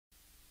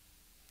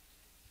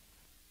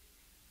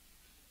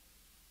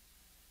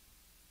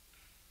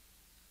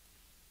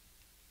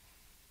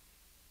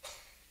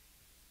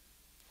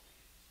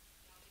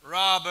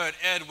Robert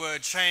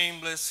Edward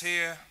Chambliss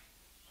here.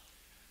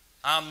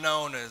 I'm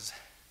known as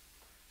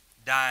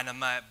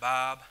Dynamite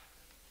Bob.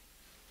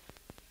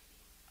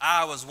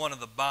 I was one of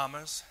the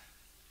bombers.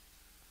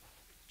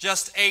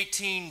 Just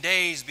 18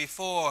 days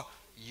before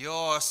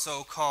your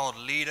so-called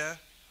leader,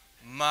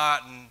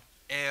 Martin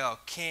L.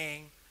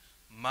 King,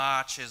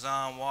 marches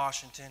on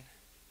Washington,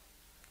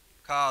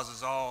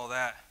 causes all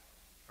that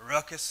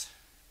ruckus.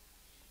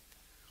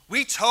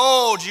 We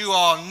told you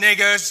all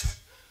niggers,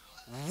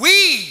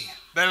 we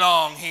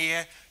belong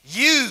here.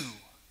 You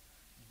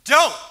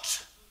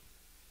don't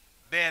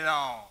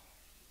belong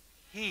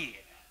here.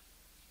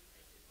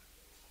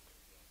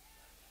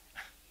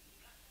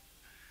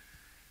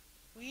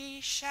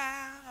 We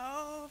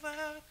shall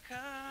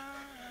overcome.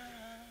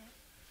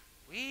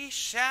 We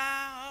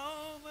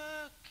shall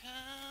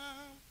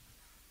overcome.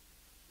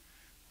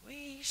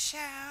 We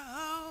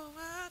shall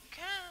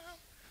overcome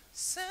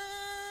someday.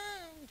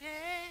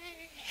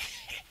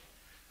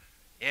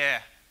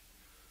 Yeah.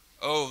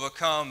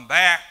 Overcome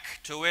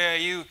back to where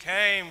you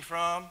came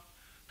from,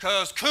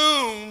 'cause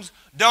coons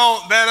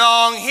don't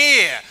belong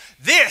here.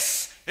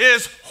 This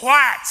is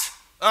white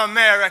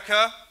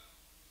America.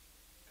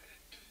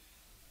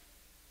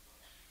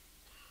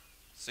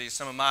 See,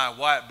 some of my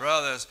white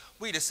brothers,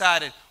 we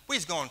decided we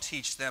was going to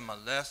teach them a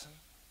lesson.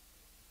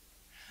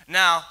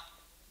 Now,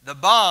 the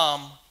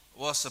bomb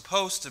was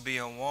supposed to be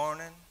a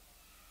warning.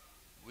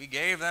 We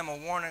gave them a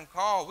warning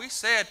call. We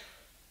said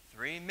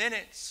 3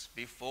 minutes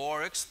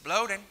before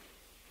exploding.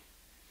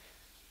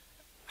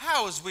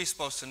 How was we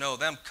supposed to know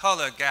them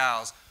colored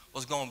gals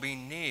was going to be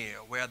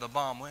near where the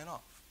bomb went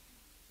off?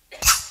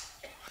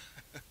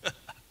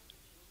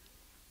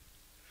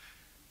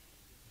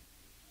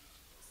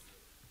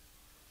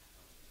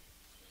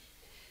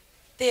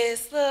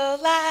 This little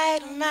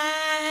light of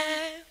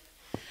mine,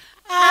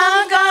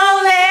 I'm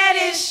gonna let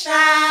it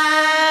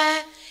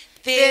shine.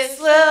 This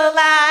little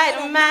light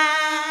of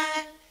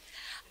mine,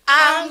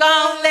 I'm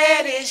gonna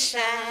let it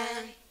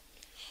shine.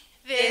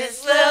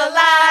 This little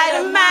light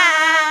of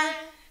mine,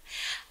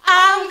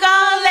 I'm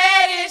gonna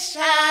let it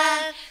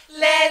shine.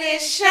 Let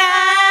it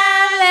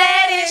shine,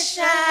 let it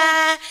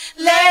shine,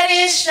 let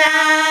it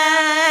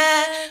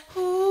shine.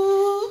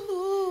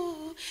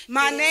 Ooh,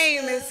 my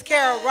name is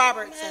Carol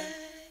Robertson.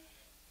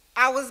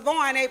 I was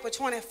born April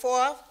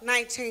 24th,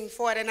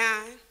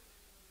 1949,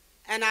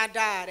 and I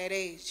died at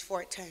age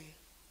 14.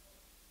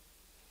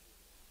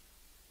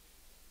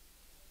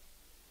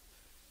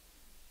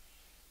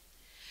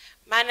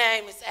 My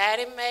name is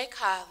Addie Mae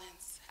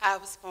Collins. I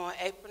was born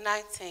April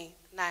 19th,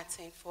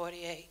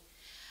 1948.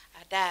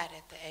 I died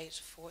at the age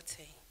of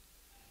 14.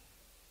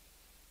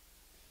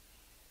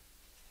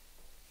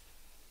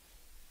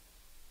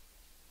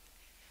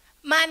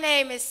 My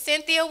name is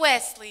Cynthia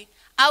Wesley.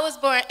 I was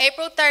born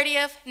April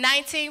 30th,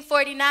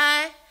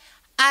 1949.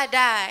 I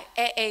died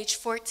at age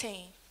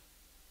 14.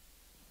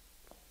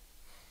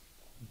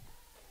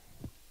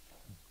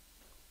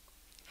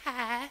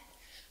 Hi,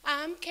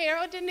 I'm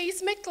Carol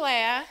Denise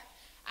McClare.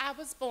 I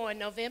was born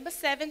November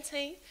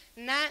 17th,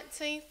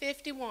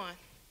 1951,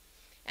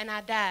 and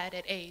I died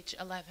at age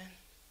 11.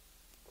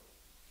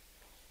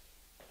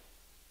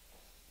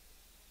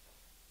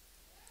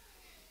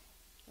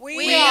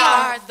 We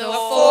are the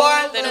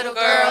four little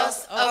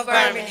girls of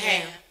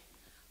Birmingham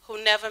who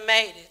never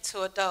made it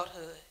to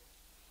adulthood.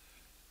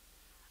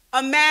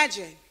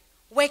 Imagine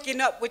waking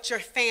up with your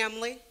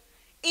family,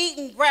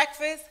 eating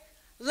breakfast,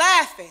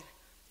 laughing,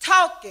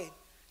 talking,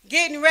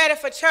 getting ready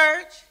for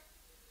church,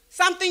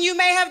 something you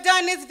may have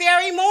done this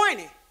very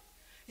morning.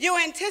 You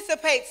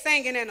anticipate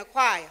singing in a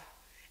choir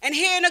and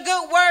hearing a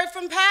good word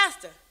from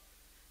pastor.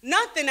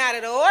 Nothing out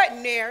of the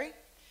ordinary.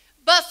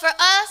 But for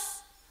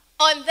us,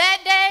 on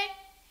that day,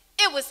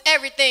 it was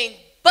everything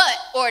but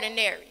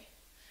ordinary.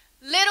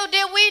 Little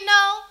did we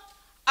know,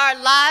 our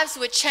lives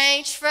would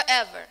change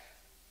forever.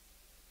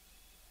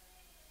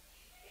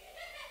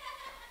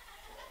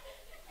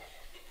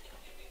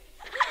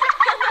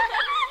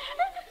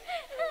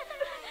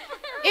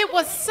 It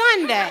was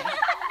Sunday,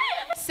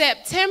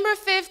 September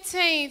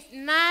 15th,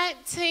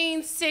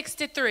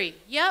 1963.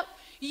 Yep,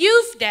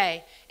 Youth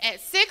Day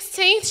at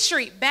 16th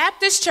Street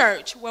Baptist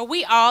Church, where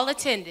we all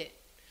attended.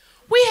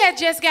 We had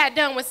just got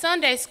done with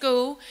Sunday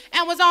school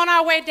and was on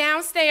our way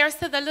downstairs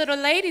to the little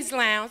ladies'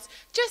 lounge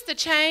just to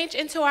change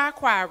into our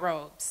choir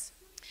robes.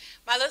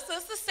 My little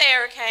sister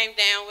Sarah came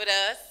down with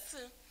us,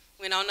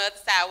 went on the other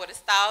side where the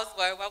stalls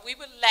were, while we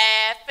were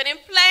laughing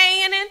and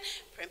playing and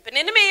primping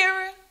in the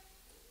mirror.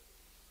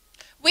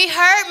 We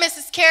heard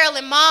Mrs.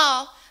 Carolyn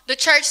Mall, the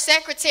church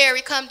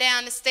secretary, come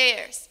down the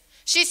stairs.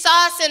 She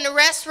saw us in the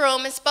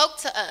restroom and spoke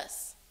to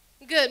us.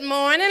 Good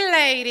morning,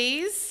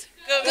 ladies.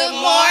 Good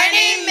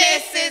morning,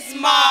 Mrs.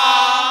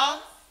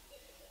 Mall.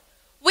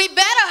 We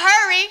better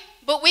hurry,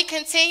 but we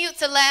continued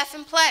to laugh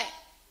and play.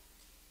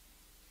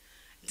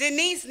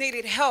 Denise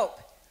needed help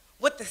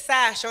with the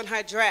sash on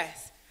her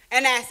dress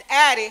and asked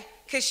Addie,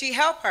 could she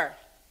help her?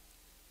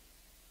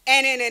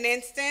 And in an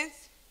instant,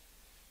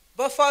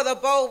 before the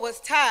bow was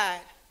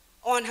tied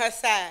on her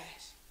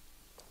sash,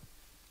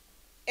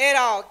 it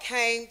all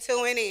came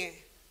to an end.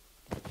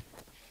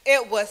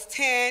 It was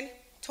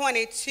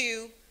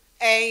 10:22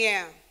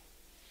 a.m.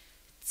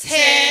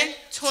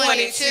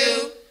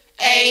 10:22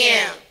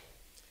 a.m.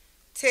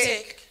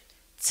 Tick,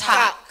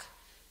 Tock,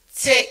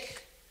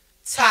 tick,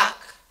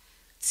 tock,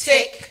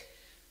 tick,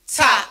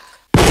 tock.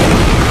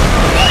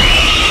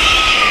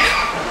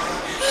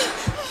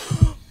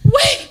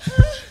 Wait,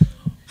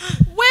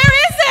 where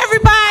is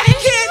everybody?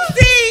 Can't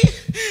see.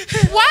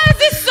 Why is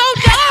it so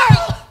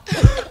dark?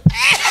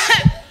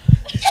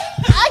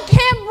 I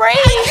can't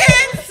breathe.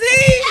 Can't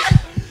see.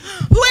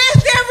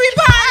 Where's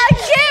everybody? I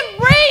can't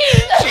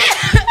breathe.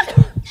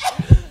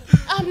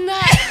 I'm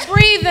not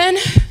breathing.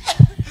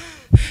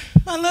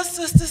 My little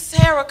sister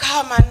Sarah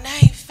called my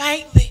name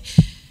faintly.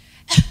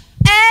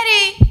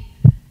 Eddie,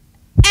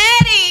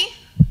 Eddie.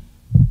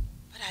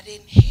 But I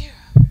didn't hear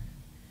her.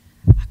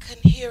 I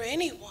couldn't hear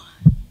anyone.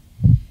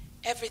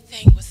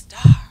 Everything was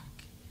dark.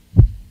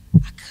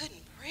 I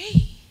couldn't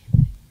breathe.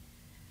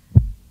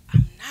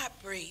 I'm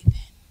not breathing.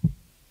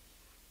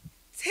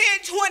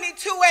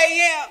 10:22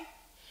 a.m.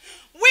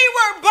 We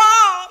were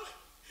bombed.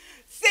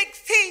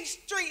 16th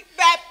Street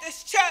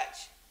Baptist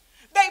Church.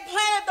 They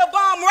planted the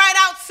bomb right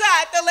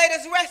outside the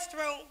latest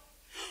restroom.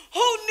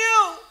 Who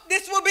knew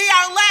this would be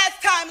our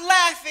last time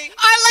laughing?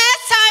 Our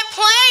last time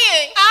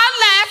playing. Our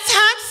last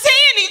time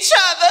seeing each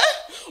other.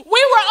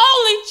 We were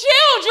only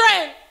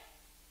children.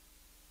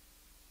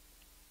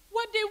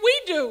 What did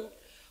we do?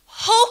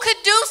 Who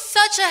could do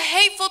such a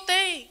hateful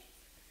thing?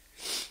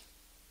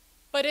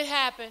 But it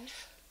happened.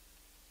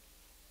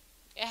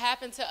 It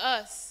happened to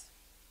us.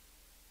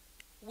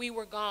 We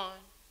were gone.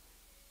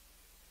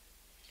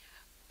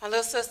 My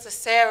little sister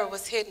Sarah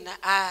was hit in the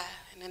eye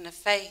and in the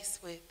face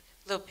with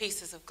little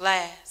pieces of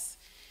glass.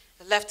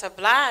 It left her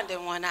blind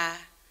in one eye,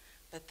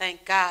 but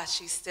thank God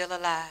she's still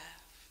alive.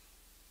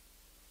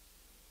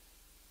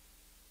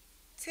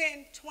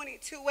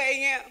 10:22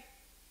 a.m.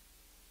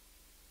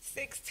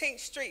 16th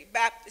Street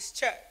Baptist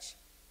Church.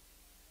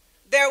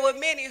 There were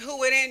many who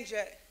were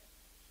injured,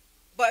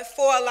 but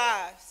 4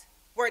 lives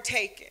were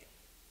taken.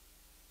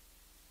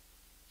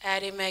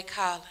 Addie Mae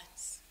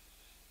Collins.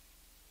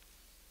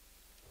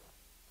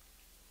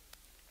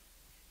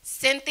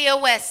 Cynthia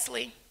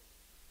Wesley.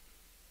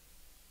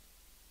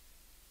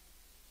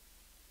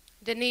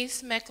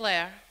 Denise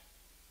McClare.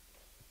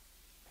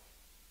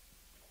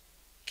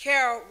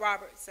 Carol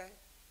Robertson.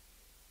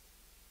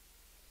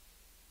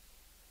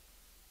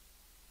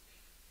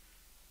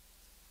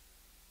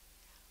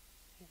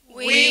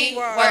 We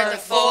were the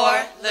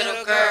 4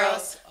 little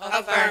girls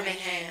of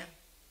Birmingham.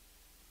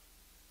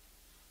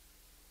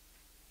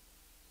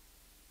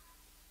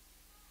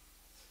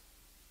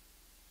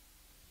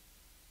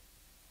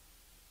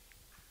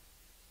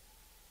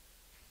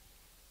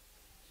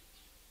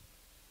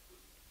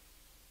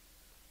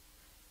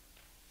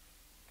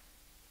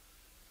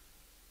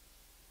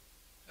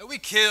 We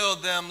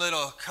killed them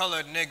little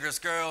colored negress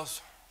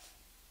girls.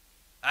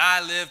 I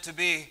lived to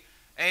be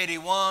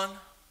 81.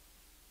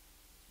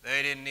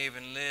 They didn't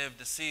even live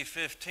to see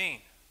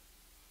 15.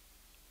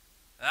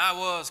 I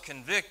was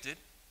convicted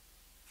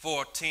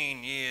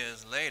 14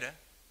 years later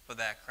for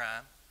that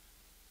crime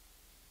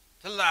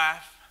to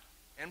life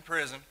in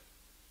prison,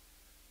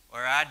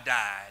 where I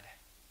died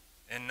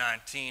in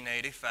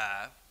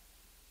 1985.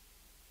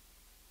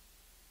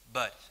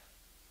 But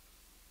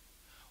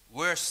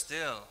we're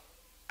still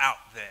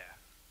out there,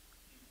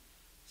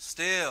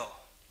 still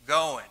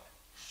going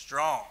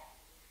strong.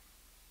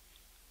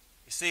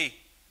 You see,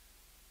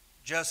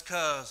 just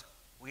 'cause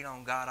we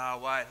don't got our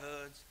white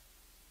hoods,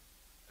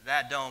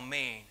 that don't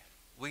mean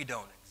we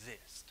don't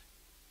exist.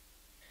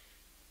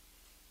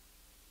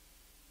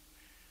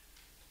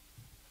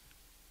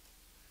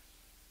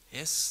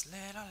 This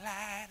little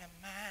light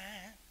of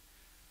mine,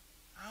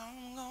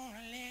 I'm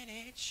gonna let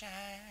it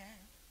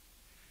shine.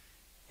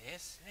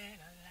 This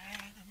little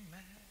light of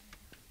mine.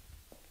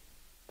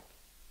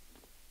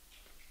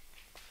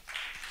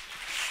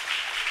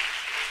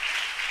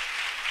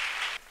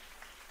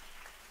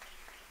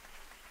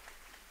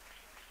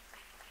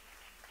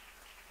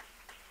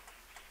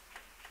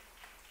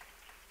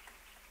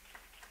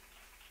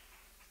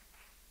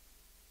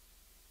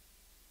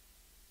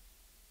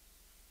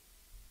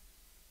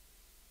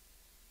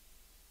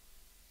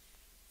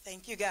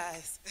 Thank you,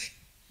 guys.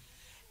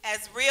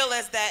 As real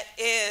as that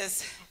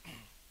is,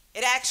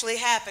 it actually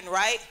happened,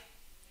 right?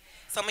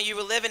 Some of you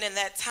were living in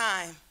that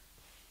time,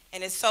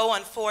 and it's so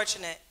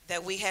unfortunate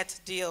that we had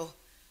to deal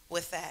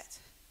with that.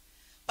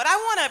 But I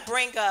want to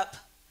bring up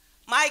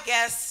my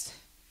guest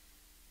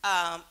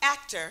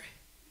actor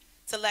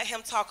to let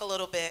him talk a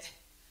little bit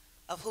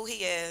of who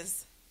he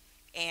is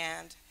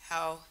and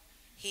how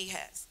he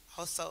has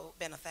also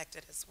been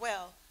affected as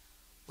well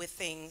with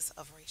things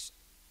of racial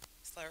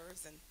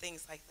slurs and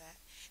things like that.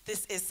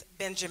 This is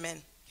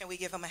Benjamin. Can we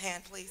give him a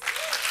hand, please?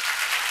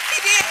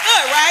 He did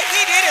good, right?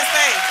 He did his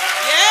thing.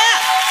 Yeah.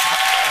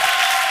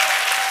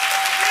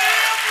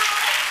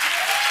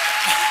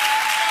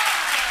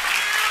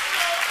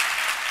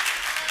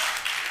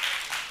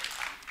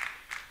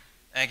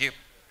 Thank you.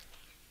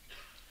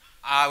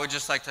 I would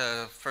just like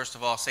to, first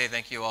of all, say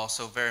thank you all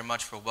so very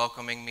much for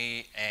welcoming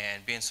me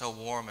and being so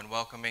warm and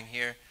welcoming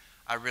here.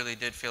 I really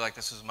did feel like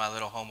this was my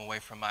little home away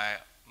from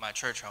my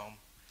church home,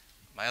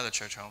 my other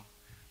church home.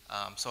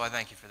 So I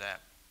thank you for that.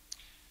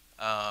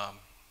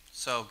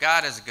 So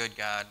God is a good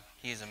God.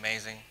 He's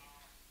amazing.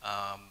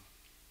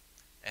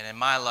 And in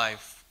my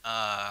life,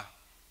 I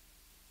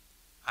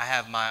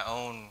have my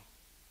own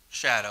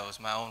shadows,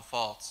 my own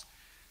faults.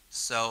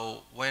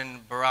 So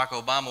when Barack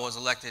Obama was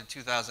elected in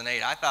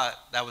 2008, I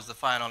thought that was the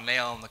final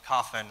nail in the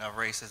coffin of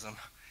racism.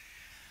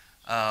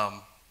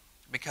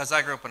 Because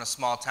I grew up in a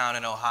small town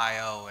in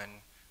Ohio, and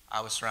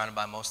I was surrounded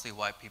by mostly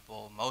white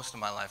people most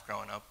of my life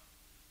growing up.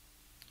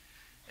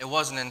 It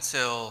wasn't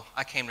until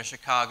I came to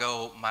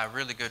Chicago, my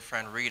really good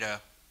friend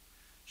Rita,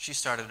 she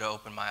started to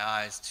open my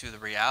eyes to the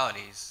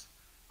realities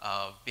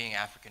of being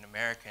African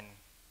American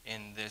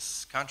in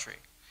this country.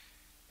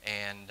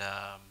 And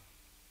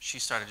she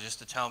started just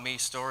to tell me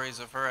stories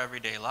of her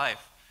everyday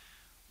life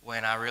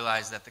when I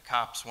realized that the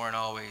cops weren't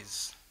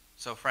always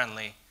so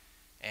friendly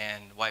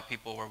and white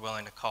people were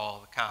willing to call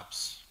the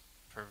cops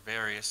for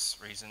various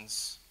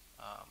reasons,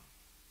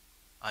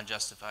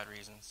 unjustified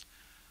reasons.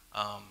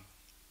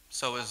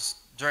 So it was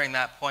during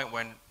that point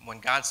when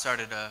God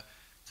started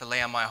to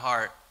lay on my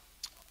heart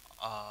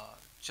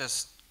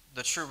just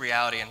the true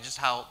reality and just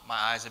how my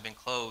eyes had been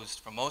closed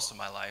for most of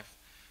my life,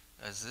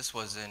 as this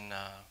was in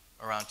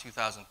around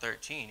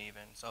 2013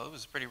 even, so it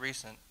was pretty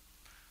recent.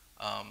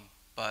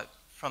 But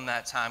from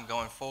that time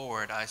going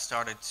forward, I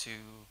started to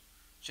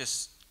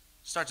just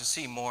start to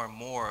see more and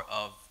more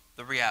of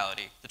the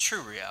reality, the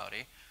true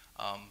reality,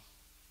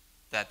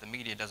 that the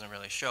media doesn't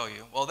really show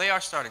you. Well, they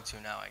are starting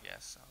to now, I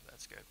guess, so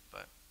that's good.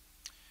 But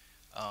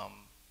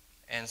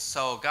and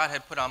so God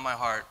had put on my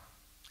heart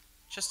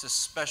just a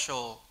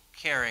special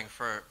caring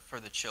for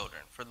the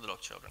children, for the little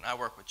children. I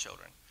work with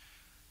children.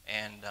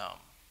 And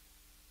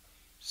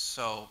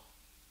so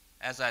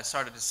as I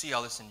started to see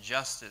all this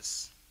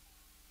injustice,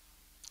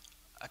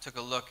 I took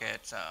a look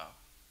at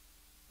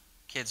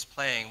kids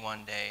playing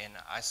one day, and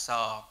I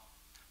saw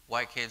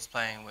white kids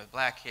playing with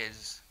black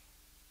kids,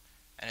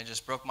 and it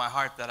just broke my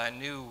heart that I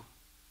knew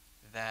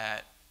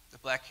that the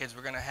black kids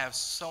were going to have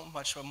so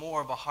much more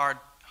of a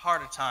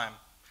harder time.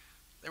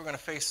 They were going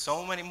to face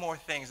so many more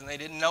things, and they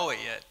didn't know it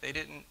yet. They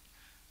didn't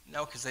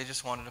know because they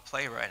just wanted to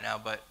play right now,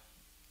 but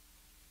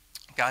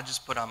God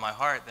just put on my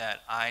heart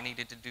that I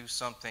needed to do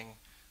something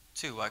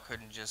too. I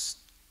couldn't just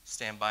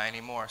stand by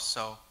anymore.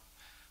 So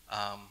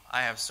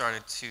I have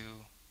started to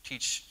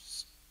teach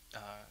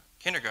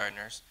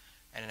kindergartners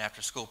and an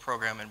after-school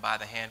program and By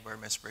the Hand where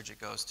Miss Bridget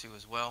goes to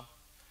as well.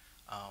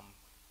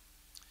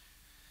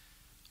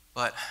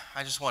 But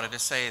I just wanted to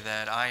say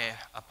that I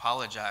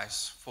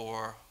apologize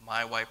for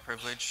my white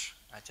privilege.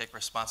 I take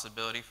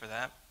responsibility for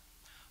that.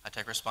 I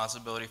take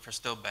responsibility for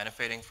still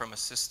benefiting from a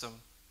system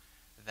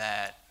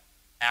that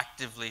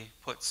actively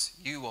puts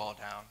you all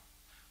down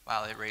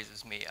while it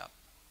raises me up.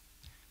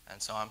 And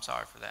so I'm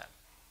sorry for that.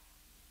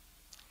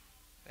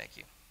 Thank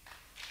you.